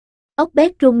Ốc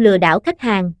Bedroom lừa đảo khách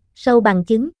hàng, sâu bằng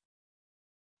chứng.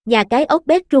 Nhà cái ốc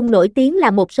Bedroom nổi tiếng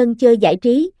là một sân chơi giải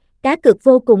trí, cá cược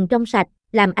vô cùng trong sạch,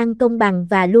 làm ăn công bằng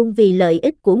và luôn vì lợi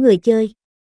ích của người chơi.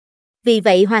 Vì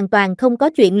vậy hoàn toàn không có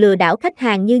chuyện lừa đảo khách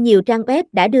hàng như nhiều trang web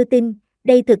đã đưa tin,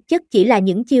 đây thực chất chỉ là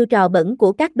những chiêu trò bẩn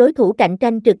của các đối thủ cạnh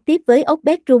tranh trực tiếp với ốc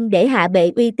Bedroom để hạ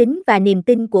bệ uy tín và niềm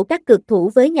tin của các cược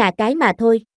thủ với nhà cái mà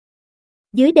thôi.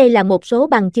 Dưới đây là một số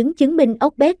bằng chứng chứng minh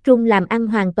ốc Bedroom làm ăn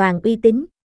hoàn toàn uy tín.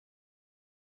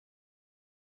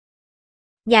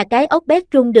 Nhà cái ốc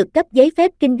Bedroom được cấp giấy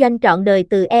phép kinh doanh trọn đời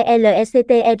từ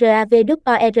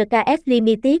ELECTRAVWORKS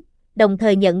Limited, đồng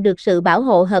thời nhận được sự bảo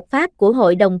hộ hợp pháp của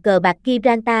Hội đồng cờ bạc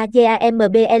Gibraltar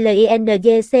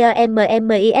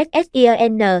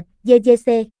GAMBLINGCOMMISSION,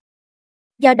 GGC.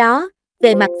 Do đó,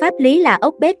 về mặt pháp lý là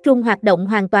ốc Bedroom hoạt động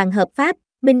hoàn toàn hợp pháp,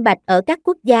 minh bạch ở các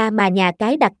quốc gia mà nhà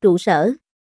cái đặt trụ sở.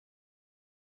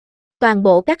 Toàn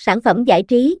bộ các sản phẩm giải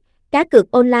trí, cá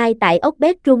cược online tại ốc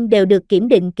Bedroom đều được kiểm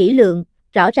định kỹ lưỡng,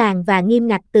 rõ ràng và nghiêm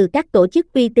ngặt từ các tổ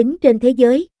chức uy tín trên thế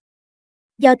giới.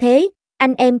 Do thế,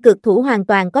 anh em cược thủ hoàn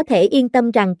toàn có thể yên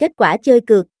tâm rằng kết quả chơi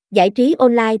cược, giải trí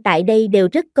online tại đây đều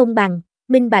rất công bằng,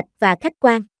 minh bạch và khách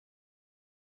quan.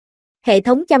 Hệ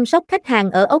thống chăm sóc khách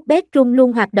hàng ở ốc Bedroom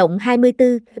luôn hoạt động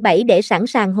 24/7 để sẵn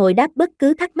sàng hồi đáp bất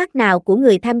cứ thắc mắc nào của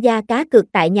người tham gia cá cược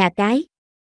tại nhà cái.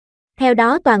 Theo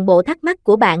đó toàn bộ thắc mắc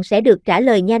của bạn sẽ được trả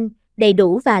lời nhanh, đầy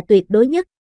đủ và tuyệt đối nhất.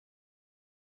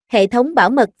 Hệ thống bảo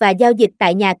mật và giao dịch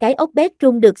tại nhà cái ốc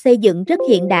Bedroom được xây dựng rất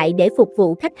hiện đại để phục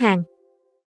vụ khách hàng.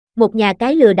 Một nhà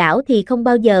cái lừa đảo thì không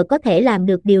bao giờ có thể làm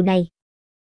được điều này.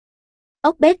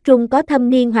 Ốc Bedroom có thâm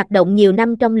niên hoạt động nhiều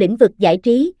năm trong lĩnh vực giải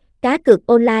trí, cá cược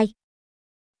online.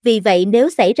 Vì vậy nếu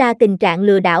xảy ra tình trạng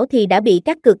lừa đảo thì đã bị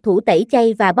các cược thủ tẩy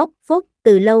chay và bóc phốt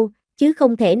từ lâu, chứ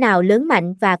không thể nào lớn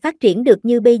mạnh và phát triển được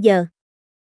như bây giờ.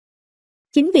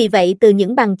 Chính vì vậy từ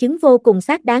những bằng chứng vô cùng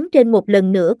xác đáng trên một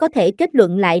lần nữa có thể kết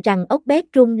luận lại rằng ốc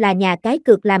Bedroom là nhà cái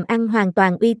cược làm ăn hoàn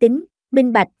toàn uy tín,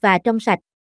 minh bạch và trong sạch.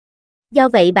 Do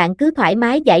vậy bạn cứ thoải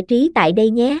mái giải trí tại đây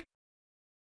nhé.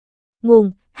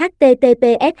 Nguồn: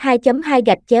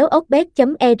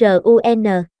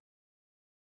 https://okbet.run